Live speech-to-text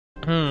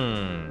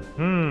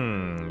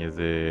Is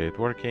it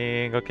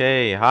working?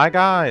 Okay, hi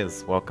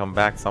guys! Welcome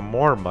back some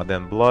more Mud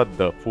and Blood,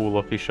 the full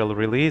official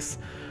release.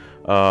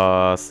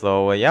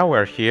 Yeah,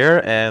 we're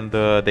here and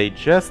they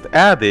just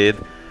added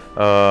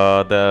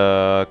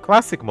the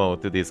classic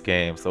mode to this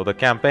game. So the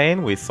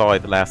campaign, we saw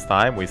it last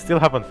time. We still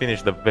haven't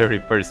finished the very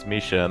first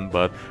mission,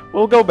 but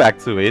we'll go back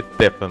to it,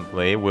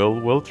 definitely.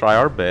 We'll try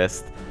our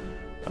best.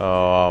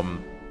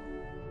 Um,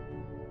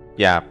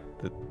 yeah,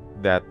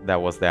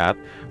 that was that.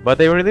 But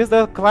they released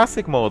the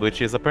classic mode,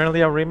 which is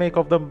apparently a remake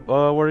of the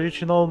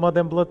original Mud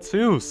and Blood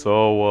 2.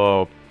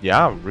 So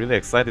yeah, I'm really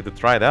excited to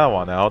try that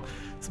one out.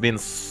 It's been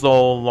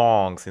so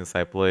long since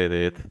I played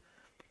it.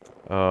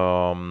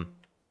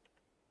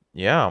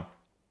 Yeah,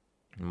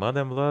 Mud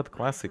and Blood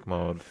classic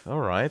mode.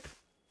 All right.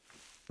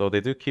 So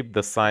they do keep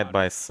the side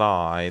by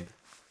side,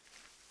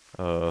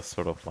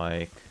 sort of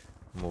like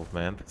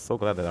movement. So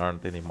glad there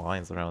aren't any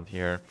mines around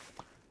here.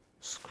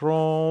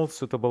 Scroll,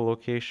 suitable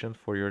location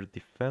for your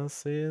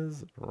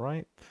defenses,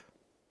 right?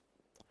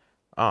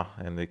 Ah,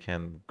 and you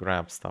can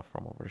grab stuff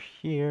from over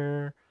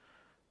here.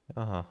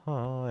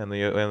 And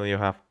you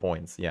have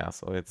points, yeah,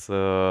 so it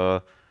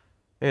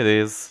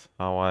is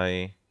how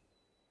I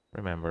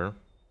remember.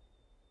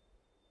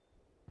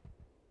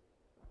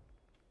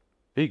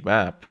 Big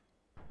map.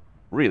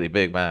 Really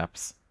big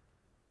maps.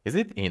 Is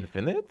it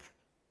infinite?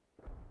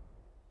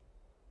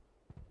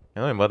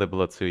 You know, in Mother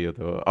Blood 2 you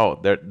do. Oh,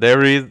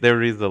 there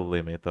is a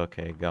limit.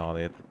 Okay, got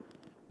it.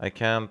 I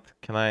can't.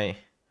 Can I?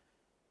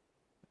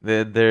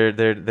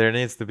 There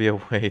needs to be a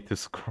way to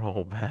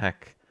scroll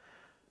back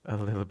a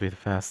little bit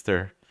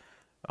faster.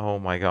 Oh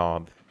my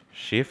god.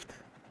 Shift?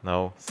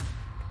 No.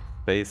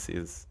 Space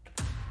is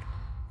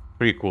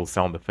pretty cool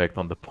sound effect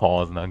on the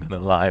pause, not gonna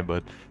lie,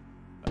 but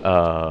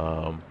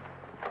oh.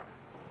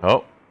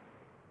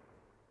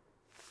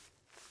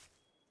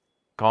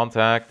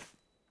 Contact.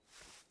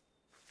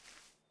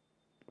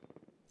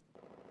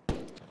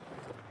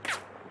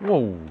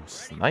 Whoa,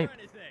 snipe.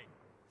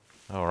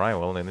 Alright,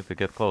 well, I need to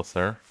get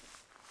closer.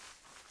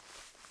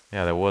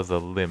 Yeah, there was a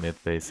limit,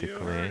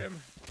 basically.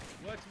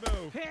 Let's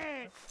move.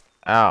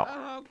 Ow.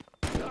 Oh,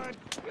 good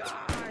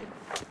God.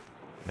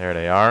 There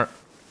they are.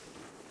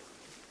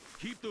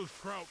 Keep those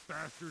kraut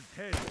bastards'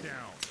 heads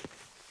down.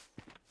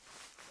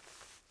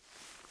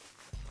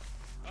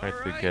 Try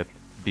to get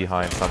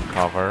behind some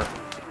cover.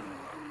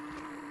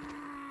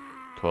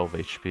 12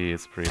 HP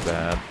is pretty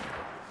bad.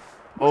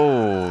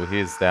 Oh,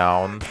 he's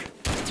down.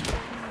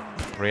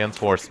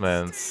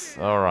 Reinforcements.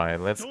 Alright,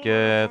 let's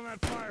get...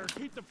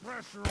 Keep the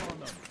pressure on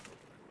them.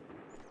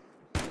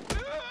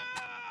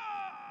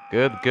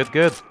 Good, good,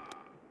 good.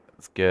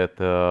 Let's get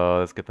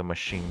the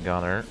machine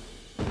gunner.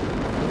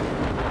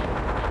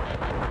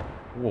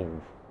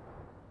 Whoa.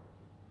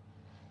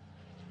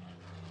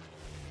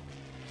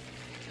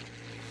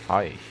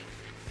 Hi.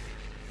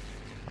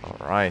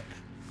 Alright.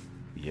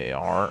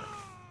 BAR.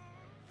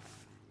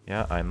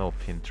 Yeah, I know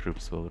pin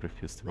troops will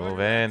refuse to move,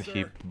 and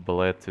he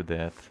bled to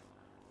death.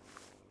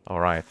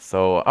 Alright,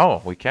 so...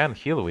 Oh, we can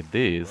heal with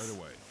this.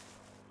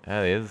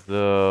 That is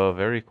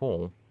very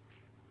cool.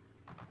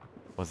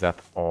 Was that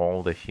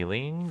all the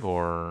healing,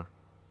 or...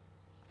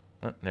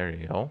 there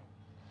you go.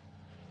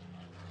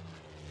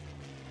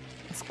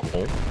 That's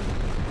cool.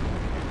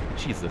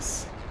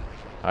 Jesus.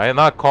 I did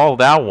not call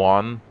that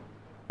one.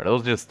 Are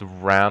those just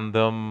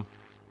random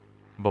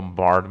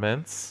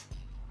bombardments?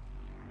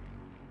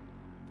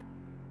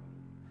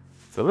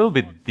 It's a little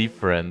bit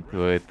different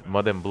with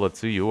Mud and Blood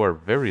 2. You are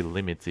very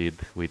limited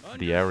with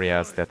the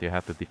areas that you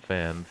have to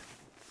defend.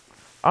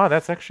 Ah,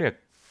 that's actually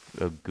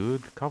a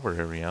good cover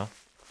area.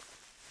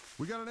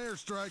 We got an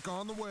airstrike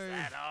on the way.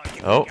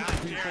 Oh.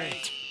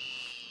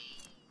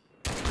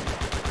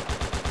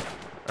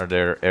 Are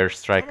there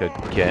airstrike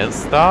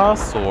against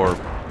us, or...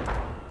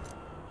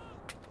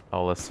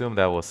 I'll assume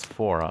that was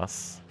for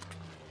us.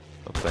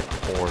 Looks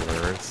like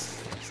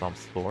orders of some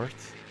sort.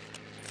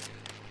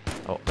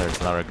 Oh, there's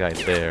another guy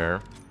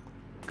there.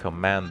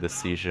 Command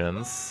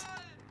decisions.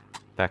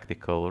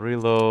 Tactical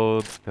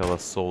reload. Tell a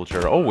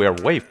soldier. Oh, we're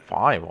wave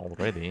 5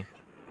 already.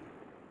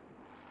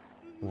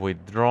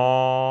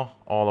 Withdraw.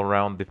 All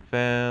around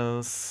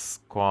defense.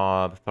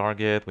 Squad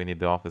target. We need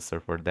the officer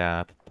for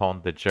that.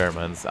 Taunt the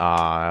Germans.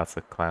 Ah, that's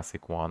a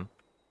classic one.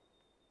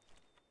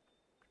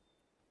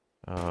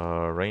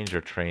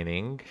 Ranger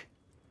training.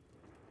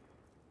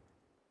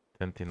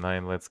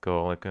 29, let's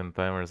go. All icon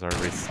timers are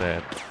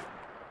reset.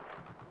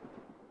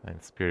 And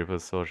spirit of a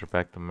soldier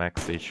back to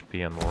max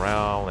HP and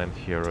morale and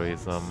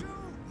heroism.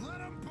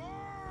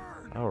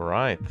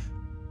 Alright.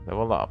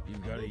 Level up.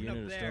 You've got a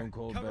unit of stone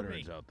cold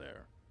veterans out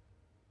there.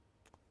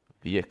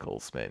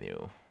 Vehicles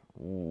menu.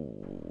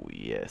 Ooh,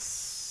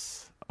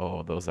 yes.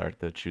 Oh, those are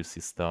the juicy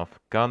stuff.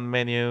 Gun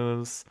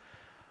menus.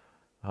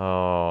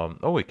 Oh,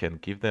 we can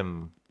give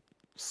them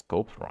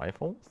scoped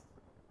rifles.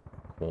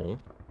 Cool.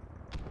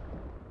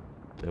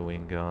 The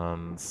wing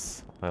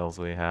guns. What else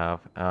we have?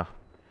 Ah.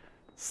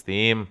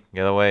 Steam,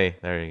 get away.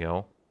 There you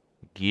go.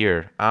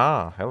 Gear.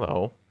 Ah,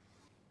 hello.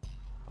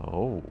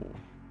 Oh.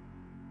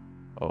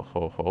 Oh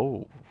ho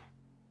ho.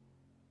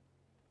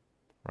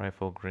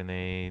 Rifle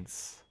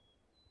grenades.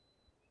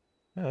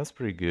 Yeah, that's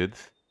pretty good.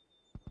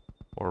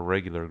 Or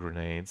regular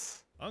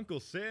grenades.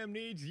 Uncle Sam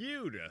needs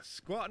you to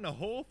squat in a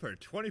hole for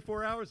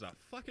 24 hours a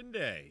fucking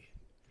day.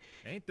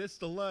 Ain't this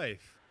the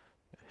life?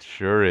 It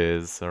sure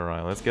is.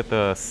 Alright, let's get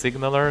the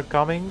signaler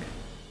coming.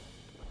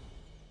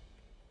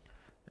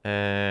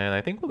 And I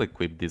think we'll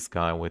equip this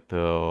guy with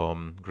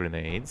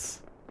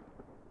grenades.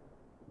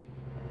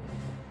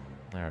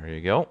 There you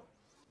go.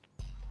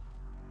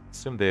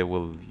 Assume they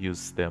will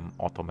use them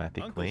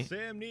automatically. Uncle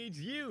Sam needs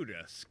you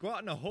to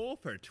squat in a hole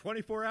for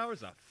 24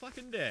 hours a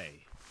fucking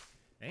day.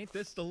 Ain't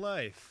this the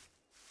life?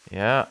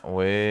 Yeah,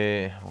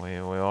 we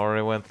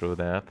already went through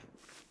that.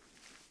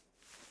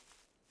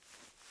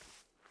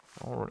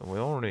 We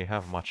already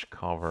have much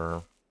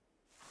cover.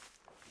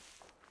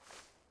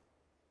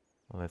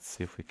 Let's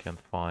see if we can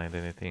find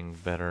anything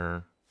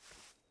better.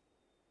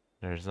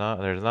 There's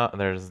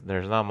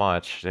not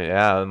much.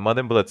 Yeah, Mud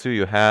and Blood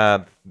 2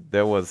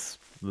 there was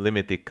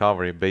limited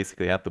cover. You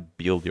basically had to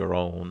build your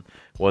own.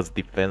 It was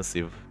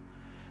defensive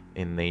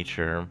in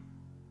nature.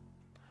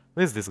 At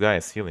least this guy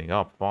is healing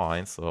up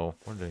fine, so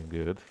we're doing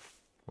good.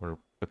 We're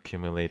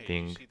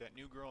accumulating. Hey, you see that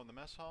new girl in the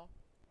mess hall?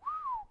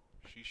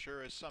 She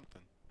sure is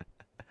something.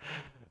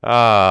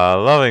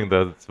 Loving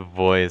the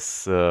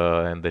voice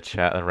and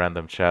the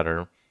random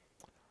chatter.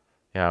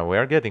 Yeah, we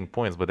are getting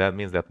points, but that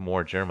means that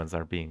more Germans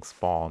are being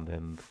spawned,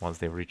 and once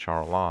they reach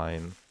our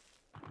line,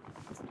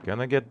 it's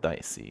gonna get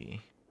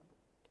dicey.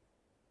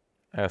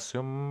 I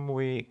assume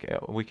we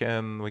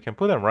can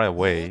put them right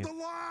away. Hold the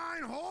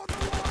line, hold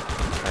the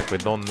line. Like we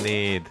don't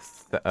need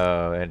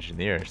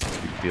engineers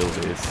to build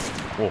this.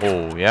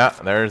 Whoa, yeah,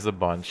 there's a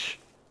bunch.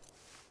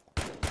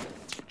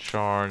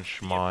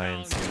 Charge,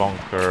 mines,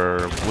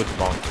 bunker, wood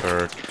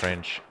bunker,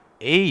 trench.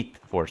 8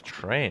 for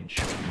trench.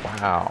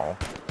 Wow.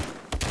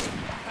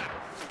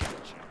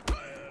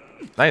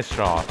 Nice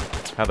shot.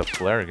 Had a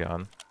flare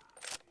gun.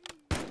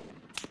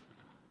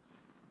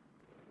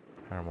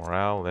 Higher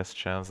morale, less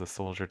chance the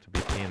soldier to be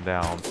pinned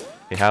down.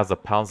 He has a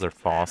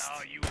Panzerfaust.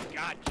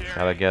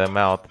 Gotta get him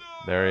out.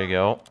 There you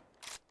go.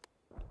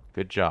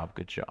 Good job,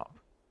 good job.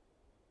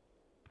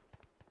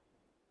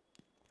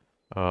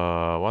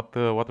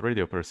 What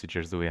radio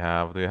procedures do we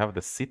have? Do we have the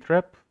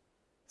SITREP?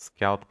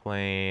 Scout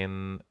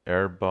plane,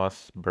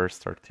 Airbus,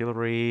 burst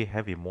artillery,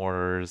 heavy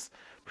mortars,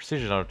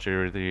 precision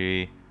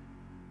artillery,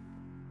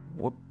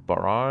 whoop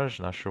barrage,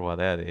 not sure what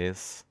that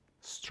is.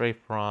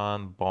 Strafe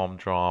run, bomb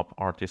drop,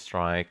 arty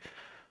strike.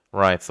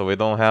 Right, so we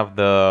don't have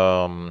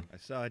the... I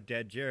saw a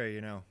dead Jerry,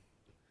 you know.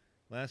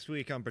 Last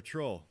week on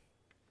patrol.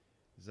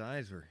 His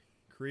eyes were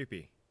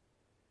creepy.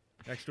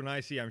 Next one I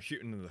see, I'm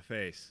shooting in the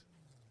face.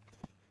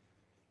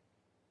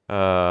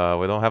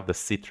 we don't have the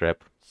SITREP.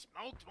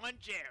 Smoked one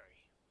Jerry.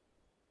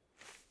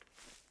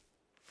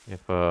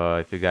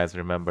 If you guys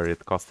remember, it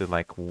costed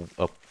like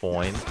a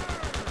point.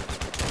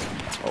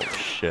 Oh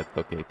shit,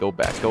 okay, go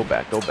back, go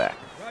back, go back.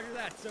 Roger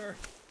that, sir.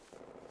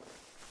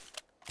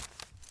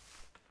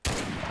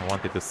 I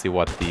wanted to see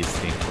what these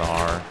things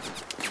are.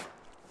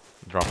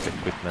 Drop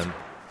equipment.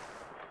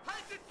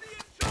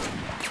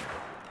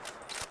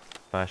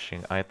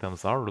 Flashing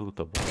items are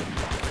lootable.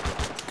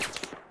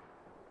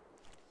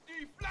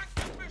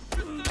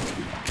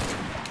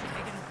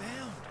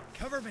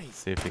 Cover me.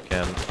 See if you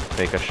can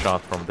take a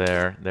shot from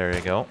there. There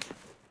you go.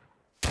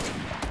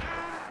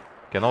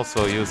 Can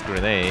also use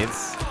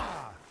grenades.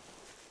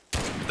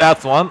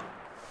 That's one.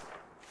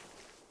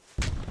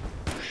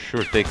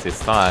 Sure takes its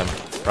time.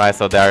 Right,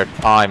 so they're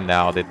timed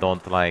now. They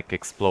don't like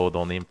explode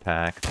on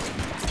impact.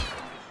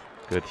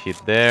 Good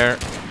hit there.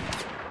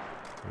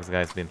 This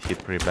guy's been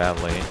hit pretty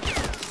badly.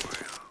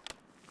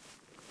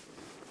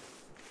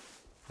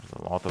 There's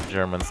a lot of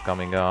Germans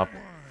coming up.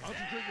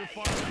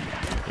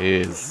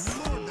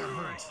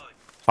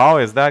 How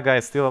is that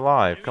guy still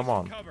alive? Come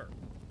on.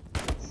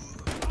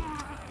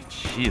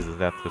 Jesus,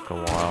 that took a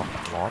while.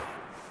 What?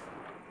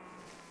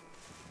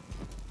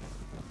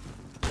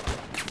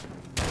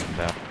 And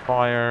that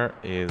fire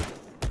is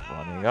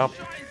running up.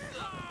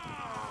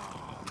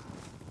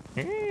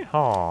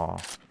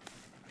 Yeehaw.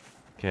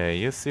 Okay,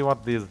 you see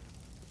what these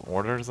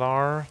orders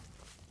are?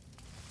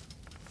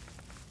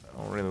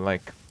 I don't really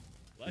like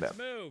Let's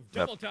move.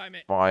 Double time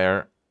it.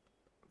 fire.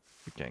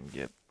 You can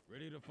get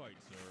Ready to fight,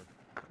 sir.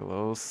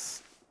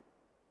 close.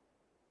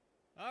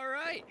 All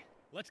right,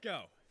 let's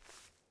go.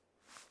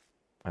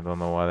 I don't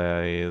know what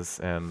that is,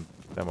 and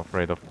I'm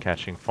afraid of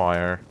catching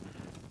fire.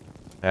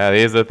 That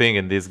is the thing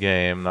in this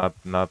game, not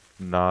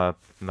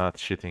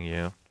shitting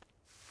you.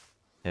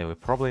 Yeah, we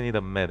probably need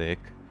a medic.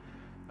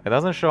 It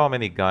doesn't show how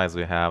many guys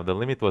we have. The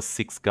limit was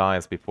 6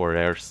 guys before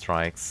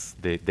airstrikes.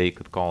 They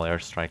could call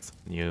airstrikes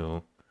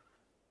new.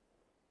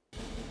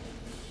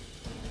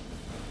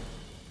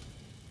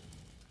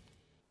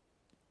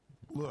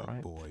 Look,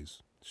 Right.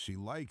 boys, she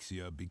likes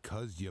you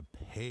because you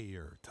pay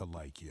her to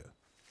like you.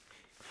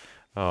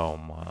 Oh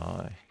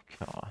my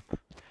god.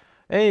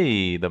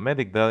 Hey, the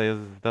medic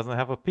doesn't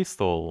have a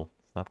pistol.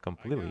 It's not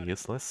completely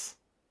useless.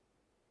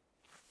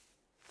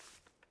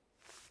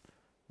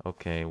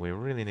 Okay, we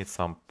really need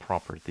some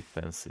proper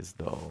defenses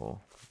though.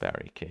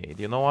 Barricade.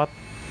 You know what?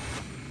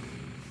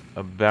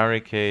 A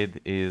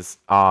barricade is...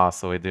 Ah,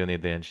 so we do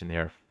need the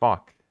engineer.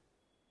 Fuck.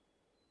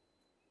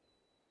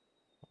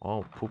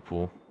 Oh,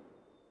 poo-poo.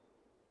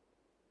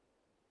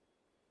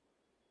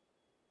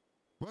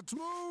 Let's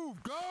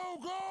move! Go,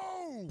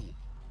 go!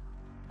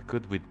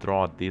 Could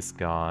withdraw this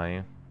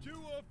guy.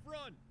 Two up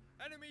front.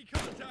 Enemy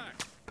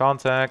contact.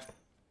 Contact.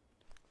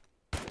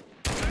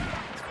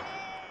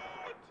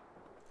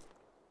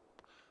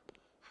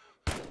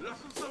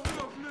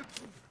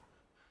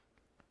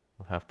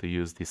 We'll have to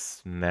use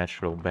these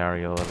natural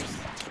barriers.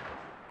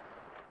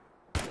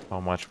 How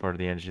much for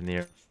the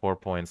engineer? 4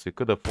 points. We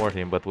could afford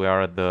him, but we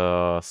are at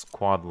the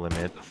squad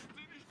limit.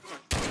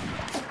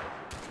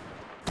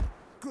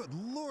 Good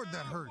lord,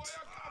 that hurts.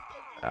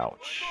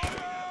 Ouch.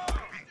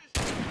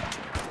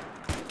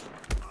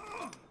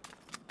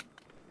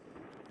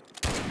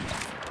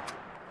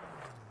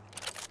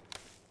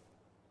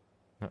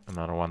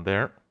 Another one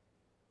there.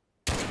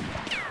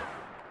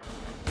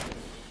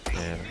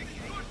 Yeah.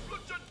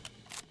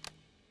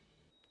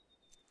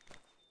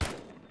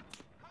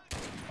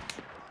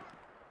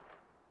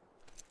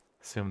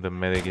 Assume the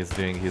medic is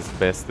doing his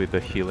best with the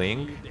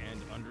healing.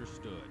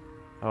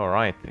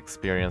 Alright,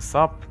 experience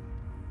up.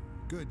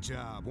 Good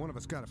job. One of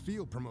us got a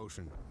field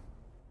promotion.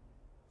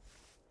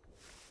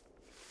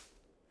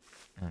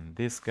 And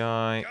this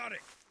guy Got it.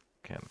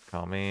 can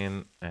come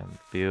in and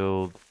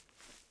build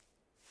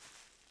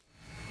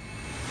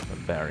a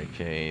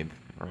barricade.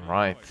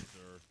 Alright.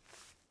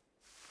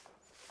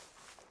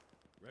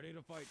 Ready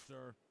to fight,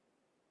 sir.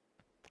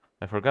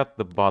 I forgot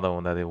the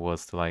bottom that it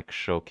was to like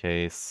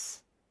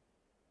showcase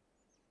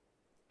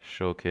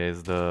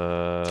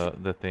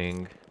the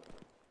thing.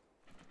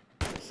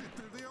 Shit,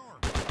 there they are.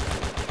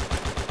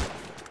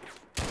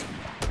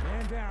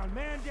 Man down,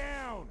 man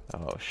down!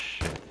 Oh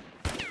shit.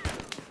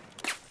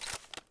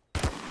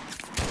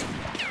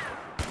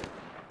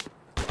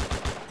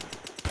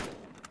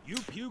 You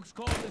pukes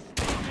call this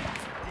statement?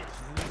 This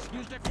is an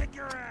excuse to kick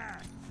your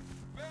ass!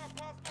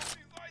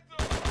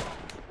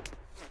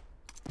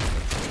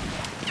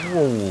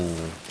 Whoa,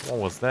 what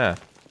was that?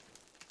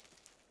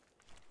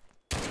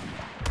 Shit!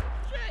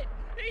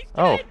 He's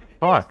Oh, dead!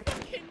 fuck. He's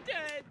fucking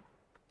dead!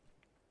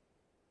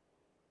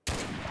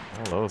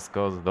 Well, those two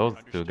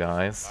Understood.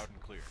 guys. Loud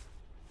and clear.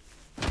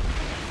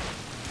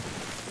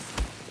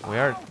 We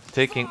are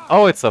taking...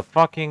 Oh, it's a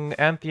fucking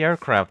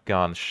anti-aircraft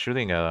gun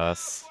shooting at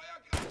us.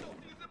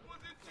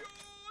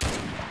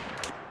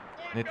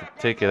 Need to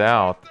take it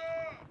out.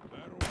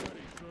 Battle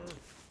ready, sir.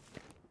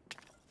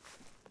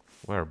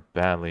 We're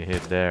badly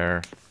hit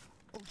there.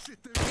 Oh shit,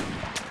 there they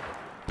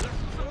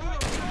are.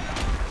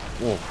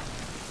 Whoa.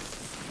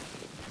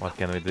 What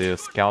can we do?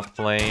 Scout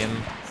plane,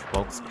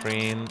 smoke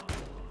screen.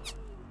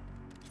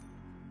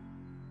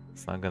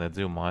 It's not gonna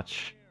do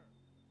much.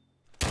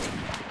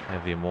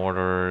 Heavy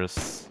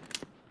mortars,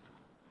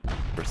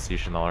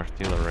 precision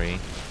artillery.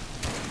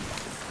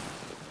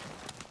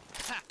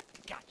 Ha!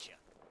 Gotcha!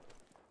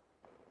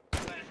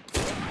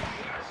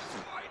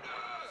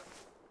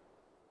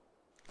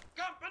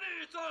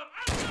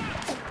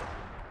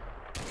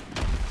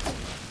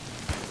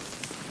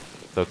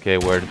 It's okay,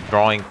 we're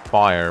drawing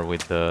fire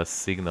with the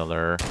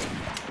signaler.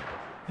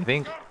 I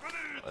think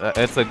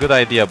it's a good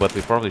idea, but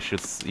we probably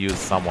should use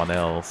someone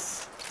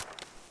else.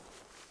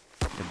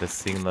 Get the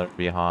signaler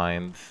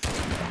behind.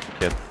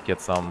 And get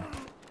some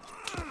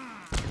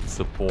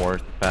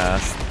support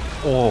fast.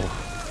 Oh,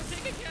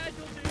 Take a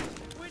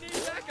casualty! We need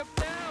backup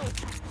now!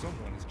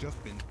 Someone has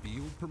just been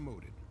field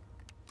promoted.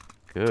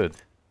 good.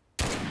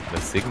 The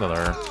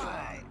signaler.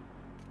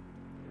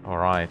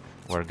 Alright,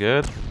 we're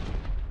good.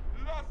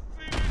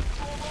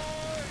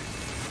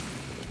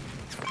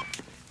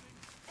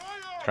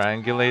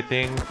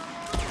 Triangulating.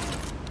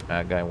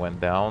 That guy went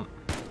down.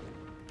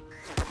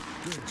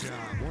 Good job.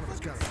 One of us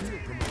got a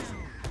field promotion.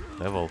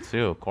 Level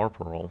 2,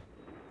 corporal.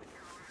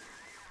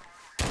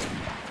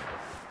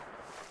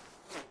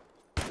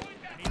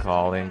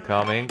 Call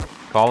incoming.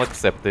 Call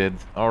accepted.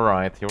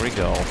 Alright, here we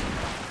go.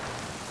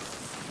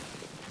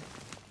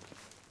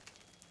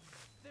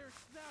 There's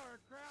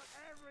sauerkraut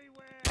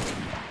everywhere!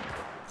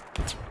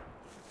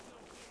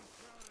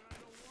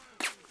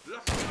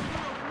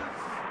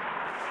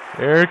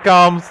 Here it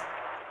comes.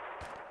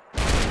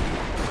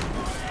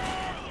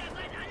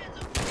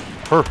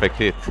 Perfect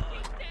hit.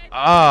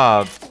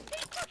 Ah, He's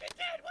fucking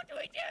dead! What do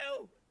we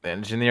do? the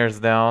engineer's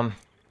down.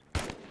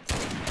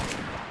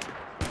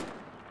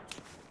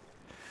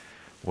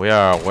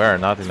 We're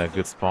not in a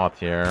good spot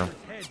here.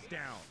 Heads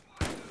down!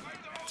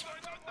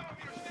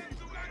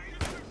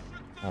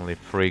 Only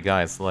 3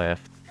 guys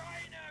left.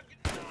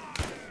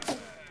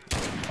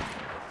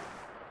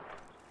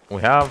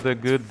 We have the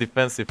good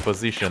defensive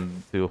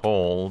position to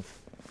hold,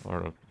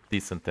 or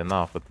decent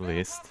enough at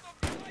least.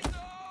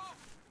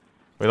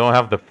 We don't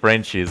have the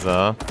Frenchies,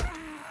 huh?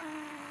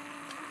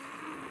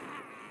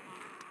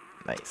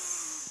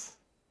 Nice.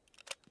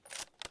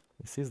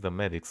 This is the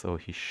medic, so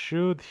he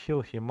should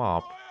heal him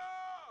up.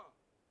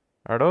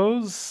 Are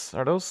those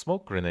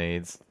smoke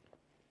grenades?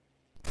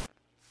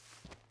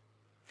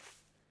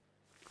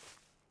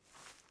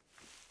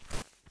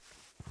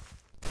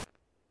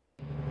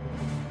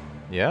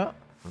 Yeah,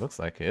 looks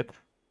like it.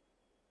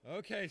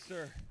 Okay,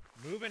 sir.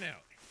 Moving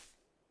out.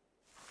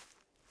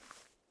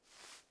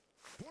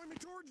 Point me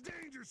towards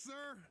danger,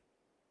 sir.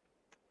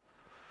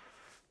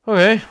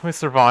 Okay, we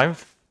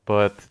survived,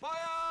 but Fire!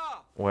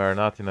 we're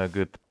not in a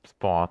good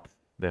spot,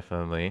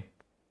 definitely.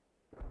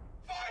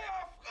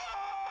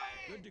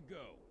 Good to go.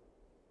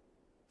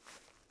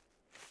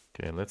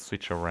 Okay, let's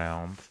switch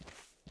around.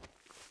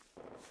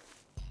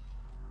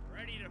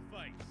 Ready to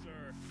fight,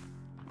 sir.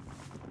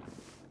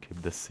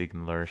 Keep the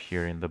signaler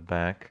here in the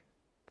back.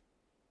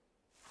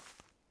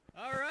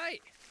 All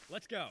right,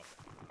 let's go.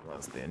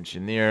 Lost the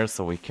engineer,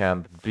 so we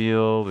can't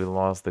build. We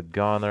lost the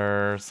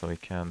gunner, so we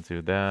can't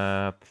do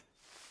that.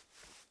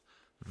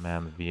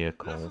 Man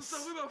vehicles.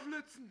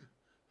 flitzen!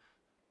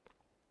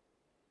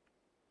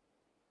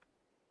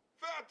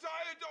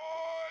 Verteilt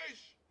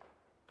euch!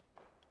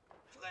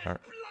 There,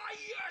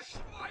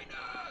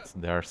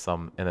 there are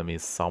some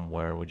enemies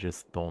somewhere, we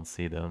just don't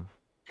see them.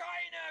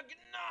 Keine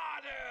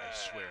Gnade! I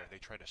swear, they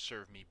try to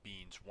serve me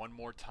beans one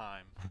more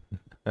time.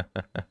 I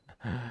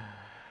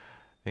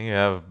think you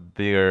have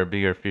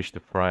bigger fish to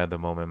fry at the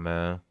moment,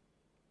 man.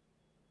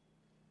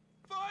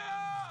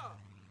 Feuer!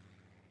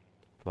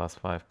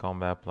 +5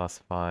 combat,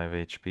 +5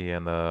 HP,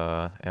 and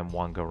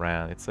M1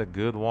 Garand. It's a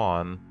good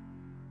one.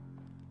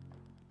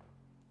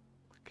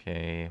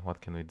 Okay, what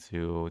can we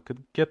do? We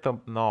could get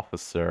an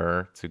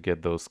officer to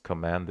get those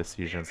command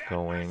decisions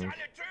going.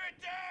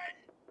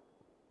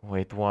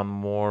 Wait one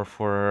more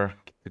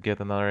to get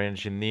another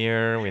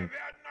engineer.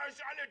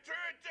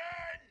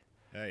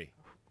 Hey,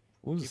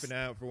 Who's keep an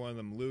eye out for one of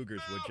them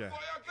Lugers, would ya?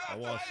 I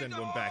want to send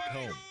one back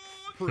home.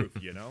 Proof,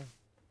 you know?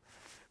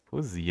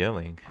 who's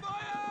yelling?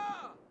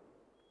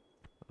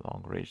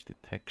 Long range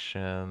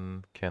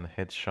detection, can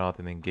headshot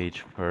and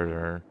engage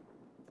further.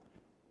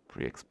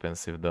 Pretty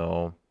expensive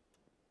though.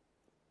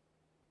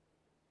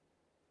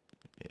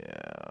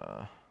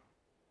 Yeah.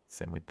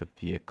 Same with the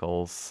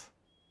vehicles.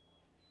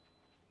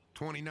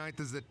 29th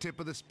is the tip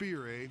of the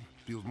spear, eh?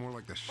 Feels more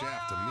like the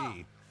shaft to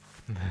me.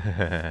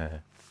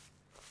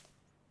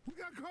 We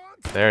got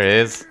contact. There it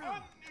is.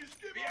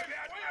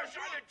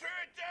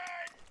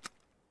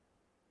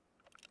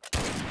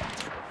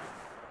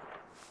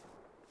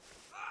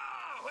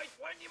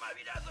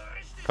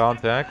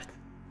 Contact.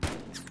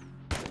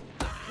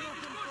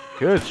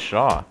 Good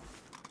shot.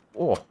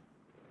 Oh.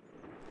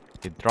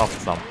 He dropped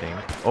something.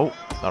 Oh,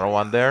 another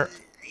one there.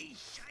 Eat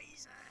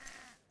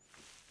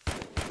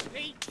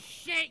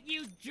shit,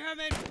 you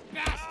German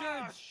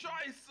bastards!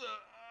 Scheiße!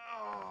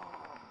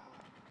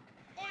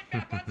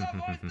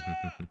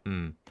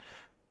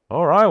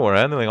 Alright, we're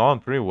handling on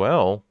pretty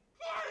well.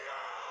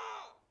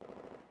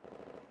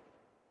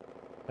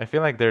 I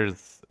feel like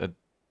there's a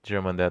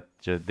German that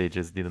they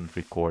just didn't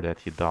record that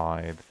he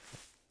died.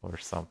 Or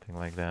something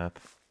like that.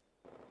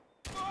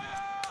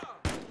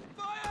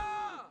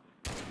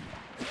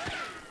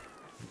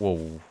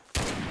 Whoa.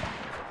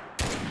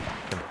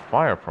 Can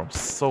fire from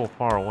so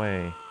far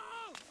away.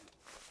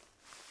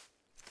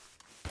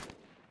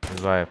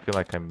 That's why I feel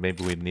like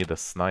maybe we need a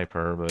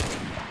sniper, but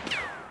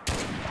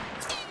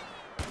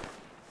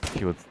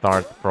he would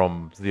start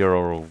from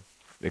 0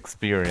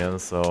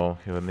 experience, so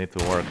he would need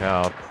to work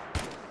out.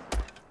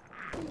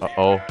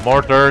 Uh-oh,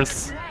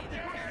 mortars!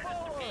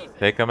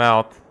 Take him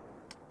out.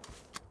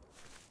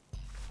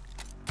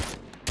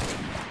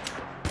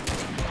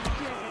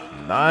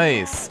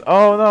 Nice!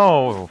 Oh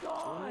no!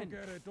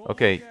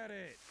 Okay,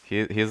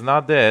 he's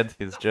not dead,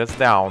 he's just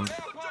downed.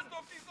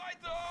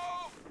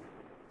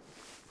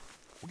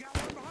 We got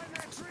one behind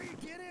that tree.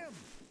 Get him.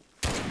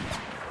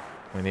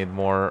 We need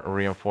more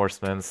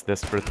reinforcements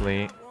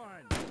desperately.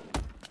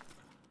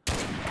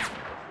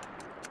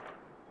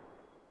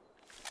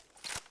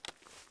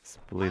 He's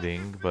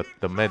bleeding, but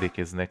the medic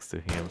is next to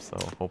him, so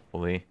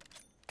hopefully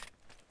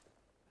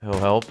he'll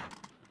help.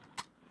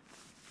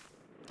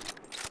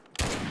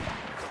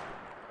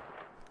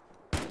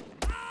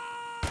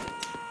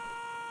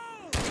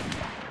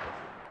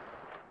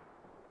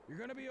 You're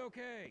gonna be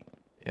okay.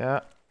 Yeah.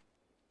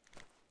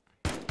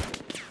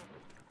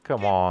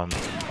 Come on.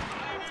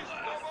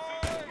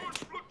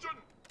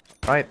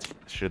 Right,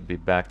 should be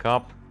back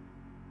up.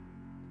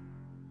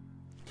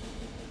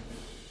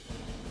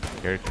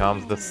 Here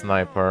comes the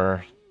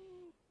sniper.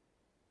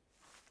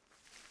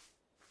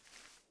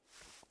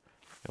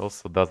 He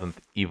also doesn't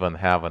even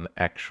have an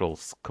actual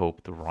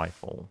scoped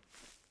rifle.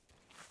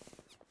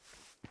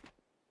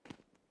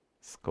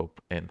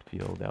 Scope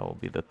Enfield, that will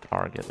be the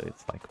target.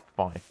 It's like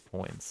 5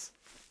 points.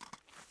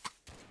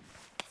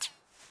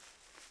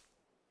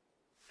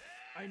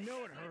 I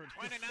know it hurts.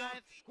 Just stop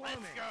 29th, squirming.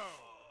 let's go!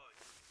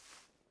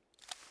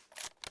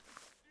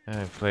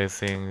 And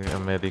placing a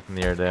medic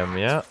near them,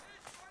 yeah.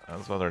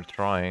 That's what they're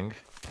trying.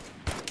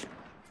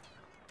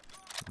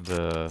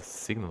 The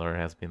signaler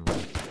has been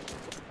like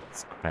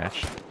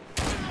scratched.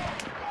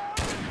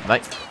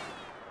 Nice.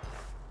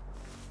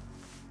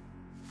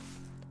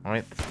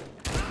 Alright.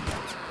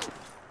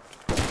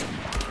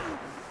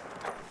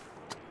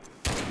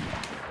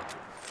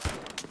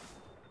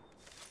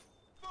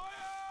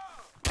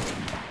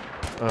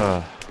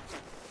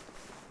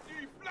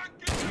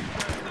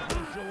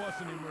 show us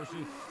any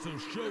mercy, so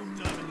show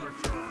none in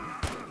return.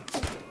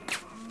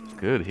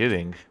 Good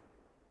hitting.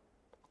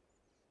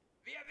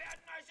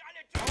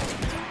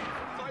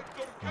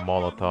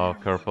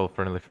 Molotov, careful,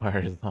 friendly fire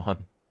is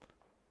on.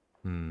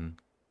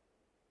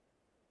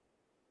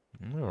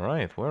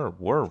 Alright,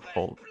 we're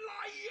full.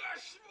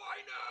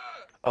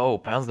 Oh,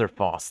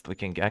 Panzerfaust, we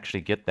can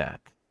actually get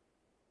that.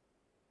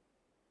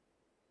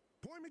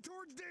 Point me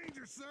towards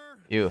danger, sir.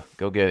 You,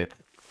 go get it.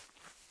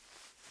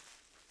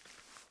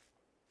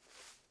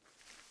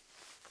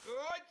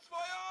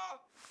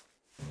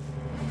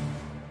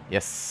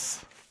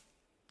 Yes.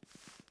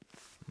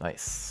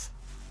 Nice.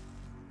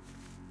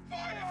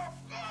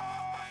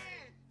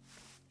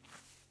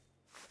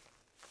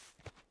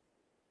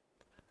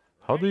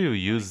 How do you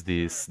use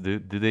these? Do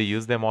they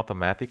use them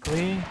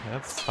automatically?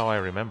 That's how I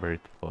remember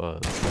it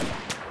was.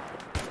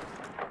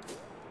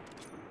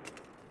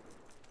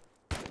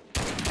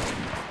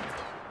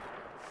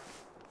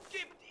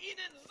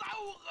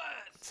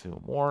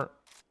 Two more.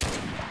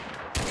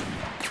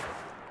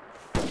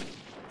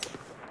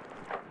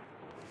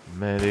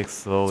 Medic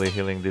slowly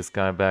healing this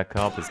guy back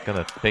up. It's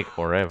gonna take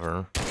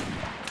forever.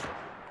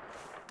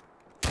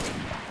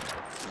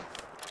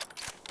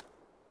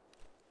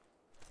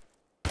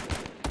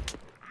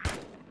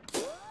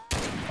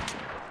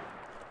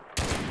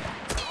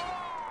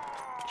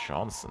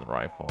 Johnson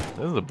rifle.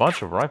 There's a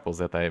bunch of rifles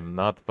that I'm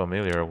not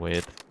familiar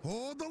with.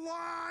 Hold the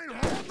line!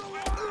 Hold the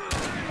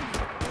line!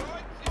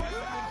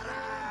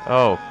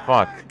 Oh,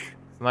 fuck.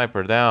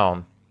 Sniper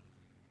down.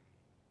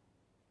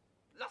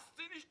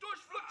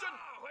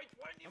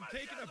 I'm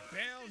taking a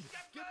bound.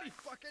 Give me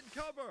fucking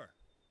cover.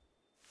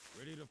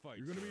 Ready to fight.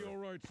 You're gonna be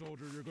alright,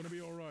 soldier. You're gonna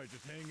be alright.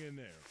 Just hang in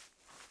there.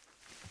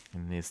 He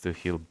needs to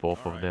heal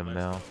both of them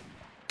now.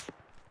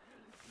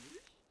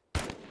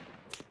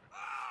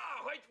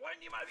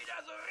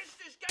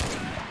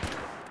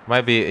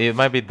 It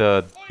might be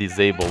the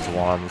disabled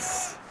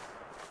ones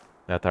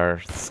that are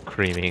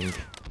screaming.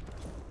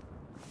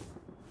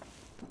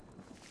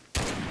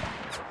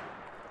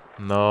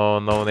 No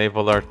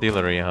naval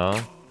artillery,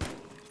 huh?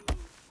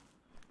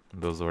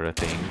 Those were the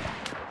thing.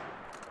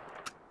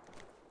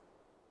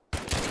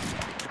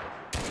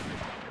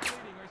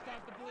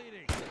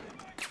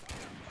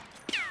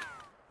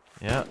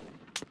 Yeah.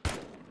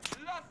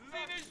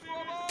 Make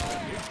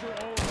sure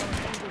all of our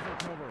angles are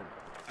covered.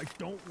 I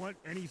don't want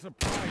any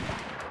surprises.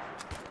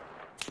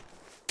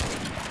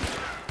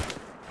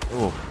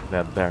 Ooh,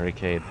 that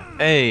barricade.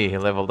 Hey, he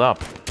leveled up.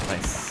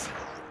 Nice.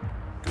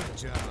 Good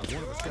job.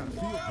 One of us got a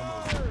field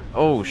promotion.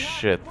 Oh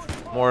shit.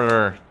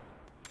 Mortar.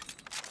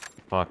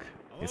 Fuck.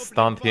 He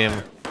stunned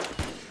him.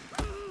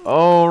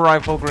 Oh,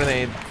 rifle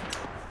grenade.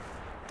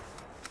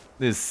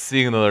 This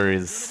signaler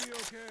is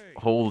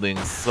holding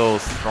so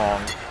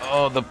strong.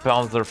 Oh, the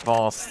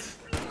Panzerfaust.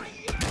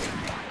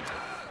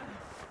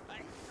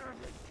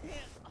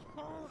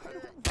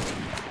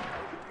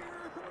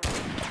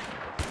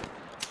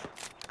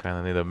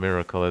 Kinda need a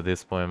miracle at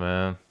this point,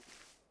 man.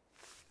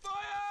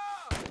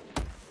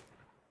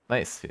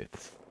 Nice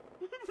hit.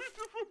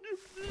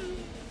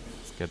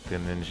 Let's get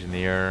an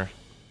engineer.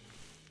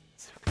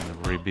 See if we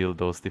can rebuild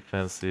those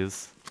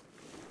defenses.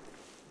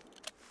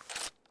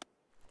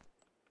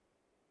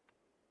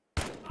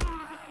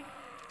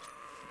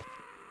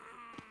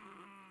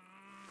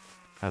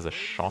 Has a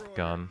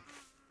shotgun.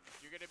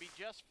 You're gonna be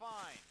just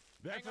fine.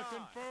 That's a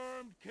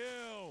confirmed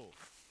kill.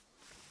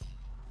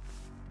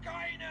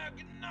 Keine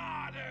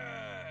Gnade!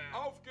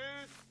 Auf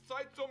geht's!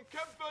 Zeit zum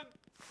Kämpfen!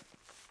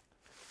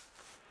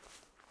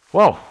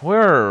 Wow,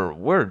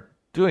 we're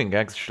doing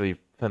actually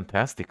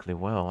fantastically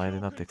well. I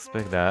did not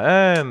expect that.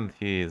 And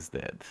he is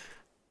dead.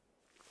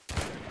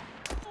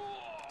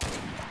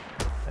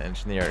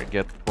 Engineer,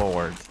 get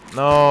forward.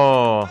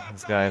 No,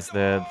 this guy's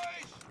dead.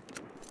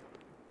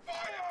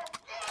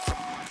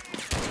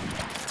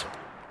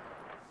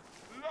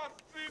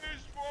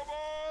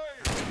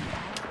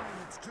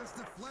 It's just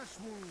a flesh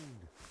wound.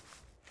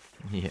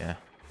 Yeah.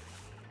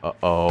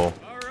 Uh-oh. All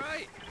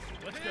right,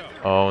 let's go.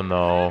 Oh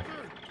no.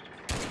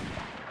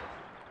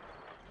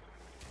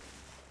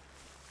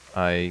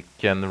 I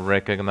can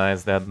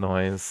recognize that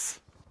noise.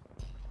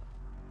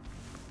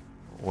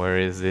 Where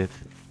is it?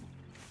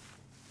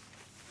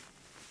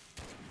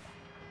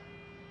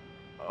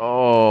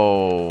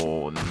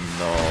 Oh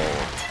no.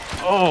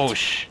 Oh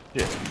shit.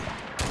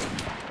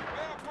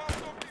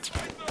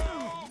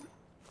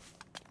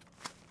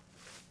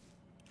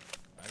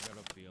 I got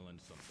a feeling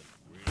something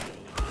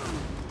really.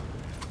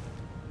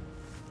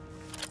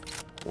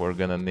 We're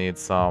gonna need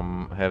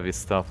some heavy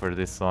stuff for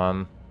this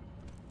one.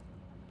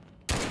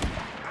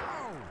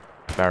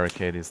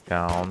 Barricade is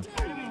down.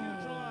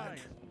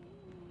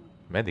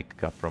 Medic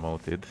got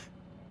promoted.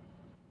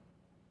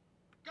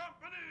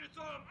 Company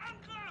zum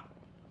Angriff!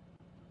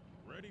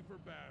 Ready for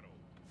battle.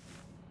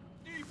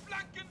 Die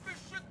Flanken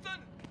beschützen!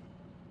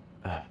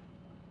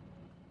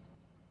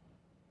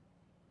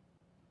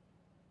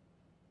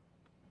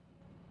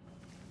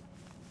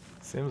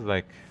 Seems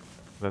like,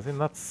 does he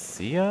not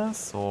see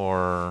us,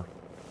 or?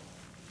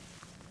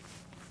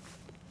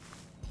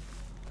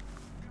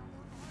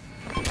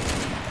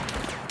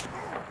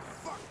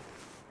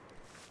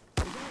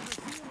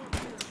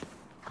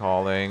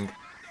 calling.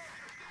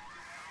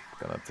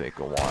 Gonna take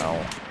a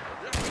while.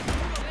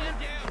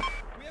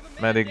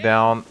 Medic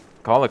down.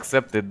 Call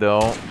accepted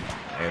though.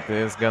 It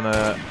is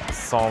gonna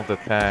solve the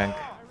tank.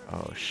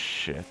 Oh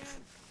shit.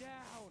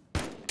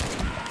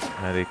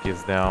 Medic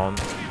is down.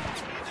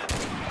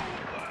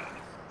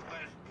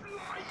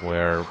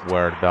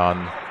 We're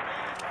done.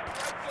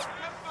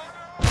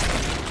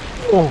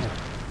 Oh,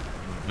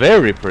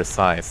 very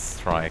precise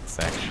strikes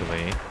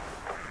actually.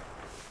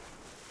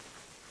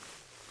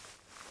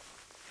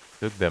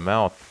 Took them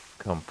out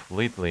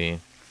completely.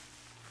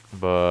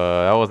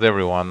 But that was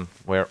everyone.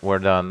 We're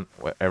done.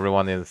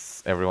 Everyone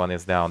is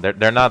down.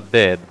 They're not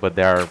dead, but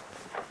they're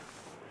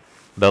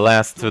the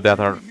last two that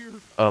are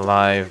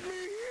alive.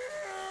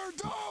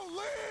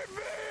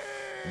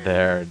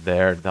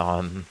 They're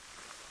done.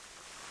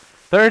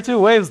 32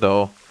 waves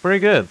though. Pretty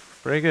good.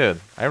 Pretty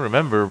good. I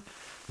remember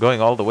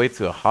going all the way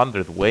to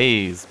 100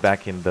 waves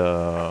back in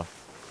the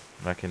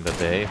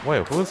day.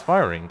 Wait, who's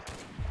firing?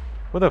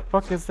 Who the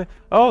fuck is that?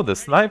 Oh, the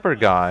sniper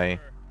guy.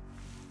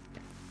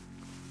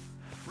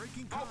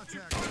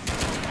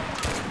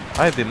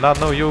 I did not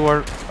know you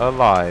were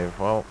alive.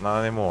 Well,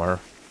 not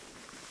anymore.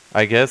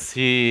 I guess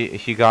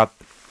he got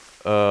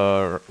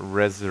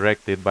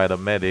resurrected by the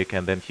medic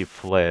and then he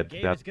fled.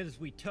 Game as good as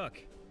we took.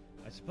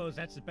 I suppose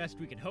that's the best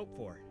we can hope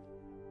for.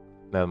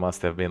 That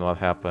must have been what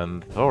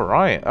happened. All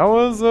right, that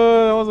was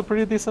a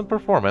pretty decent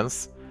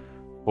performance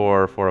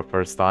for a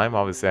first time.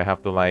 Obviously, I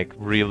have to like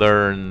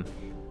relearn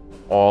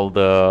all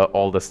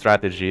the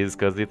strategies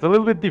because it's a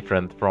little bit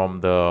different from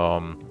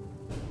the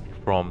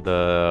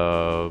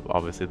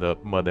obviously the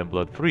Mud and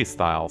Blood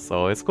freestyle.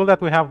 So it's cool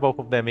that we have both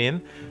of them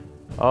in.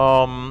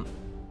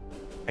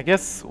 I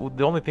guess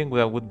the only thing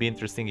that would be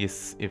interesting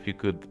is if you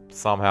could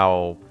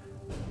somehow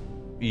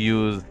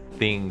use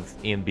things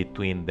in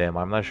between them.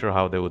 I'm not sure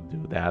how they would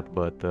do that,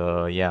 but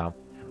yeah.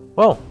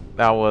 Well,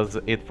 that was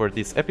it for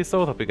this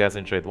episode. Hope you guys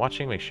enjoyed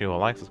watching. Make sure you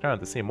like, subscribe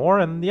to see more,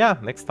 and yeah,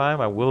 next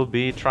time I will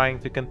be trying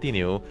to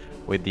continue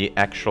with the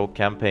actual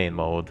campaign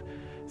mode.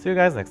 See you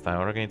guys next time.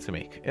 We're going to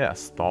make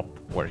Stop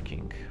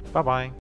Working. Bye bye.